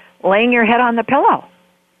just laying your head on the pillow.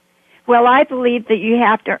 Well, I believe that you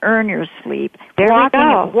have to earn your sleep.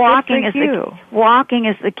 Walking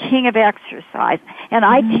is the king of exercise, and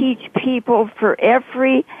I teach people for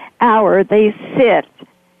every hour they sit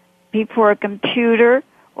before a computer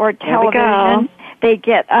or television, they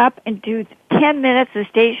get up and do 10 minutes of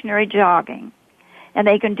stationary jogging. And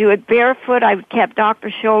they can do it barefoot. I kept Dr.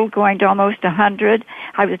 Scholl going to almost 100.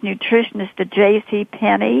 I was nutritionist to J.C.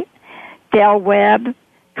 Penney, Del Webb,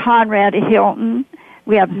 Conrad Hilton.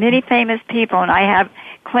 We have many famous people, and I have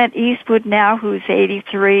Clint Eastwood now, who's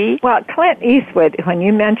 83. Well, Clint Eastwood, when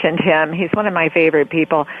you mentioned him, he's one of my favorite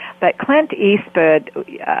people. But Clint Eastwood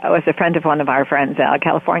was a friend of one of our friends out of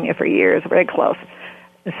California for years, very close.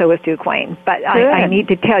 So was Duke Wayne. But I need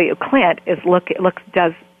to tell you, Clint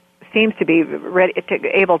seems to be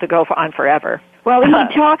able to go on forever. Well,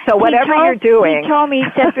 you're doing. He told me, he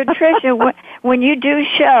said, Patricia, when you do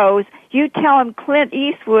shows, you tell him Clint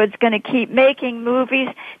Eastwood's going to keep making movies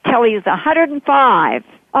till he's 105.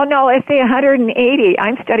 Oh, no, let's say 180.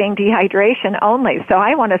 I'm studying dehydration only, so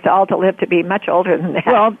I want us all to live to be much older than that.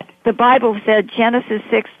 Well, the Bible said, Genesis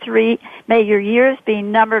 6:3, may your years be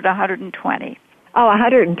numbered 120. Oh,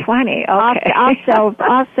 120. Okay. I'll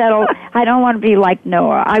settle. I don't want to be like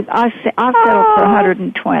Noah. I'll settle for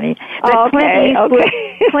 120. But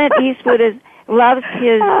Clint Eastwood loves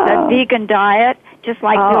his vegan diet, just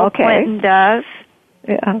like Bill Clinton does.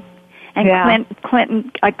 Yeah. And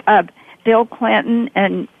Bill Clinton,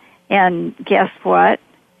 and guess what?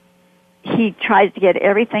 He tries to get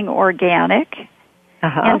everything organic.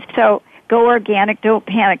 And so go organic, don't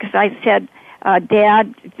panic. Because I said,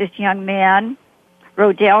 Dad, this young man,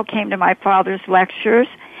 Rodell, came to my father's lectures,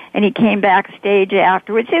 and he came backstage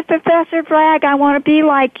afterwards. He said, Professor Bragg, I want to be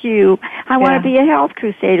like you. I want to be a health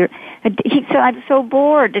crusader. And he said, I'm so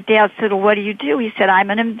bored. The Dad said, well, what do you do? He said, I'm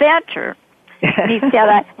an inventor. And he said,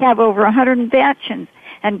 I have over 100 inventions,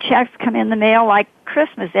 and checks come in the mail like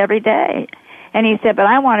Christmas every day. And he said, but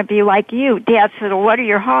I want to be like you. Dad said, well, what are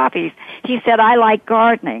your hobbies? He said, I like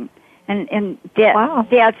gardening. And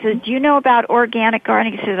Dad said, do you know about organic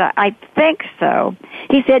gardening? He said, I think so.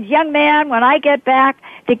 He said, young man, when I get back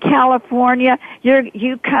to California,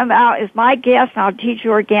 you come out as my guest, and I'll teach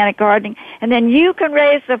you organic gardening, and then you can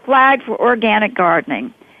raise the flag for organic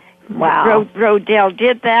gardening. Wow. Rodell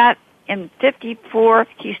did that. In 1954,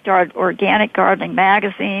 he started Organic Gardening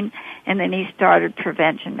Magazine, and then he started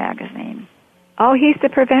Prevention Magazine. Oh, he's the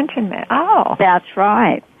Prevention man. Oh. That's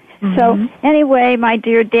right. So anyway, my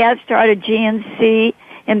dear, Dad started GNC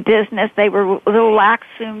in business. They were a little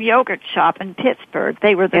Laxum yogurt shop in Pittsburgh.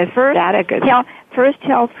 They were the first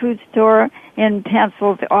health food store in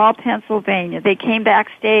Pennsylvania. They came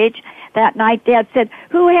backstage that night. Dad said,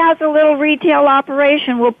 who has a little retail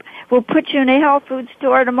operation? We'll put you in a health food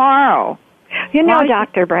store tomorrow. You know,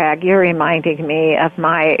 Dr. Bragg, you're reminding me of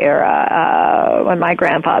my era when my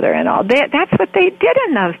grandfather and all. That's what they did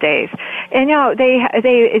in those days. And, you know,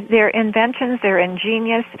 their inventions, their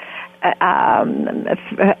ingenious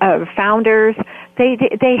founders,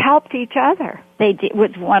 they helped each other. They did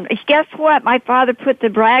with one. Guess what? My father put the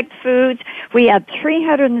Bragg foods. We had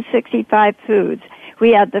 365 foods.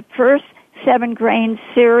 We had the first 7-grain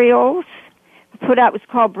cereals put out. It was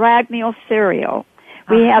called Bragg Meal Cereal.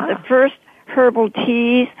 We had the first herbal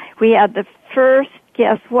teas. We had the first,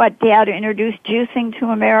 guess what? Dad introduced juicing to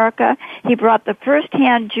America. He brought the first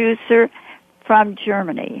hand juicer from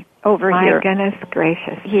Germany over here. My goodness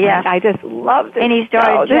gracious. Yes. I just love this. And he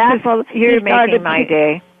started you're making my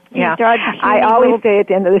day. Yeah. I always say at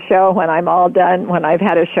the end of the show when I'm all done, when I've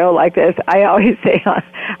had a show like this, I always say,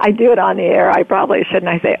 I do it on the air. I probably shouldn't.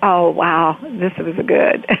 I say, oh, wow, this was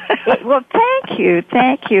good. Well, thank you.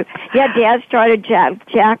 Yeah, Dad started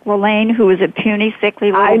Jack LaLanne, who was a puny,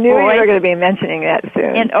 sickly little boy. I knew you were going to be mentioning that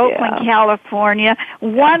soon. In Oakland, California.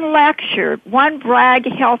 One lecture, one Bragg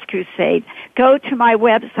Health Crusade. Go to my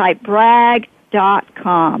website,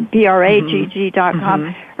 Bragg.com,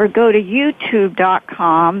 BRAGG.com, or go to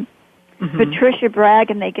YouTube.com, Patricia Bragg,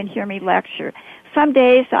 and they can hear me lecture. Some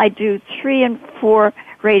days I do 3 and 4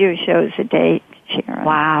 radio shows a day, Sharon.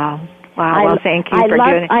 Wow. Well, thank you for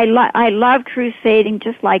doing it. I love crusading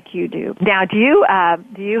just like you do. Now, do you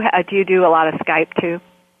do a lot of Skype too?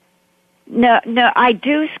 No, I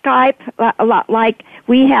do Skype a lot. Like,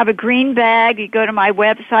 we have a green bag. You go to my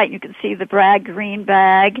website, you can see the Bragg green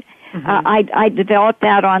bag. I developed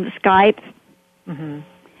that on Skype.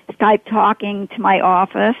 Skype talking to my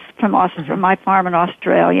office from my farm in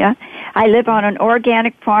Australia. I live on an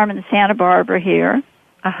organic farm in Santa Barbara here.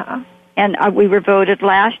 And we were voted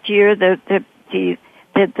last year the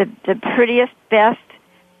prettiest, best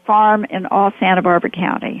farm in all Santa Barbara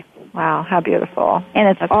County. Wow, how beautiful. And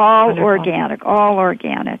it's all organic.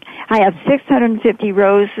 I have 650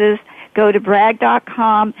 roses. Go to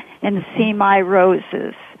Bragg.com and see my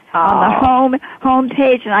roses on the home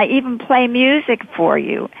page, and I even play music for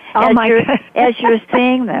you as you're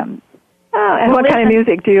seeing them. Oh, and what kind of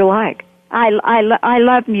music do you like? I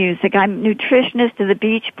love music. I'm nutritionist to the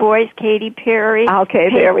Beach Boys, Katy Perry. Okay,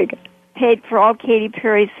 there we go. Paid for all Katy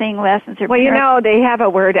Perry sing lessons. Well, you know, they have a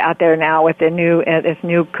word out there now with this new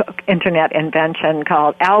internet invention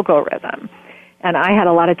called algorithm. And I had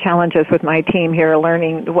a lot of challenges with my team here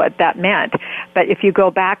learning what that meant. But if you go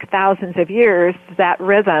back thousands of years, that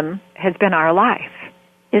rhythm has been our life.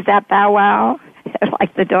 Is that bow wow,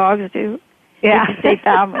 like the dogs do? Yeah. Did you say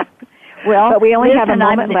bow wow? Well, but we only have a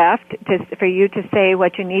moment left for you to say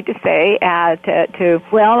what you need to say.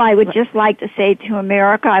 Well, I would just like to say to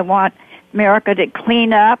America, I want America to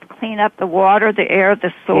clean up the water, the air,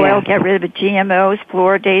 the soil, get rid of the GMOs,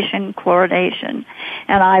 fluoridation, chloridation.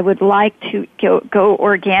 And I would like to go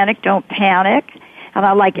organic, don't panic. And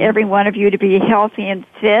I'd like every one of you to be healthy and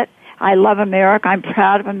fit. I love America. I'm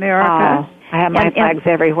proud of America. Oh, I have my flags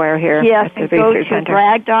everywhere here. Yes, and go to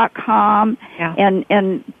Bragg.com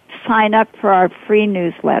and sign up for our free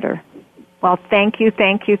newsletter. Well, thank you.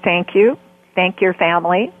 Thank your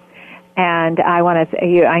family. And I want to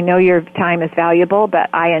say, I know your time is valuable, but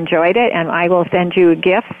I enjoyed it, and I will send you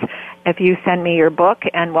gifts if you send me your book,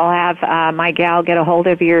 and we'll have my gal get a hold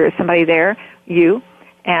of somebody there,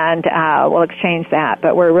 and we'll exchange that. But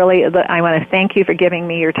I want to thank you for giving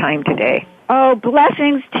me your time today. Oh,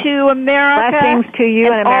 blessings to America. Blessings to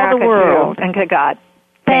you and America, all the world. Too, and to God.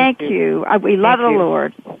 Thank you. We love the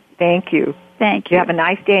Lord. Thank you. Thank you. You have a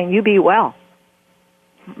nice day, and you be well.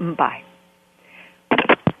 Bye.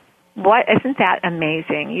 Isn't that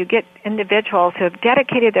amazing? You get individuals who have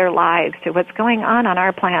dedicated their lives to what's going on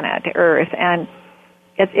our planet, Earth, and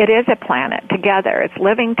it is a planet together. It's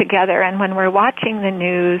living together, and when we're watching the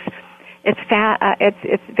news, it's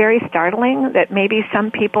very startling that maybe some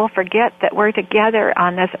people forget that we're together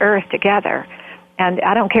on this Earth together. And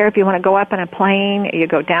I don't care if you want to go up in a plane, you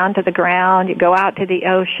go down to the ground, you go out to the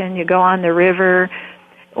ocean, you go on the river.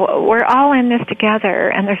 We're all in this together,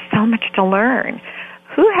 and there's so much to learn.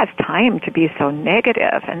 Who has time to be so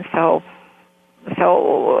negative and so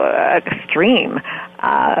extreme?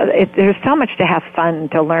 There's so much to have fun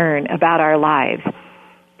to learn about our lives.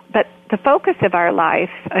 But the focus of our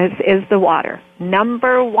life is the water.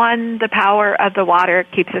 Number one, the power of the water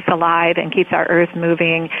keeps us alive and keeps our earth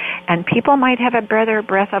moving. And people might have a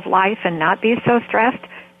breath of life and not be so stressed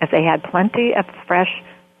if they had plenty of fresh,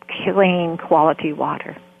 clean, quality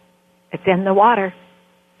water. It's in the water.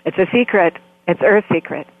 It's a secret. It's Earth's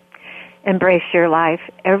secret. Embrace your life.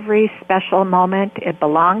 Every special moment, it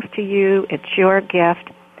belongs to you. It's your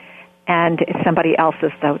gift. And it's somebody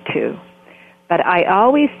else's, though, too. But I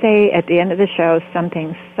always say at the end of the show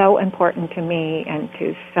something so important to me and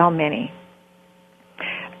to so many.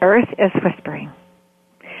 Earth is whispering.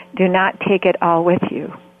 Do not take it all with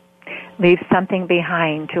you. Leave something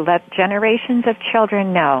behind to let generations of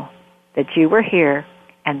children know that you were here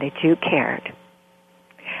and that you cared.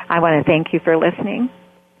 I want to thank you for listening.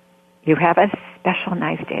 You have a special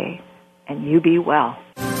nice day, and you be well.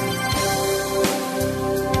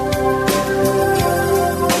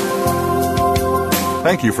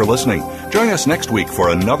 Thank you for listening. Join us next week for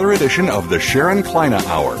another edition of the Sharon Kleina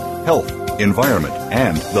Hour, Health, Environment,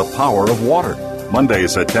 and the Power of Water.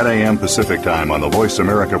 Mondays at 10 a.m. Pacific Time on the Voice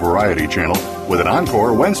America Variety Channel, with an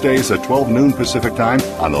encore Wednesdays at 12 noon Pacific Time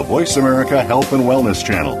on the Voice America Health and Wellness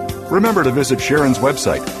Channel. Remember to visit Sharon's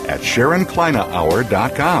website at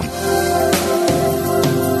SharonKleinaHour.com.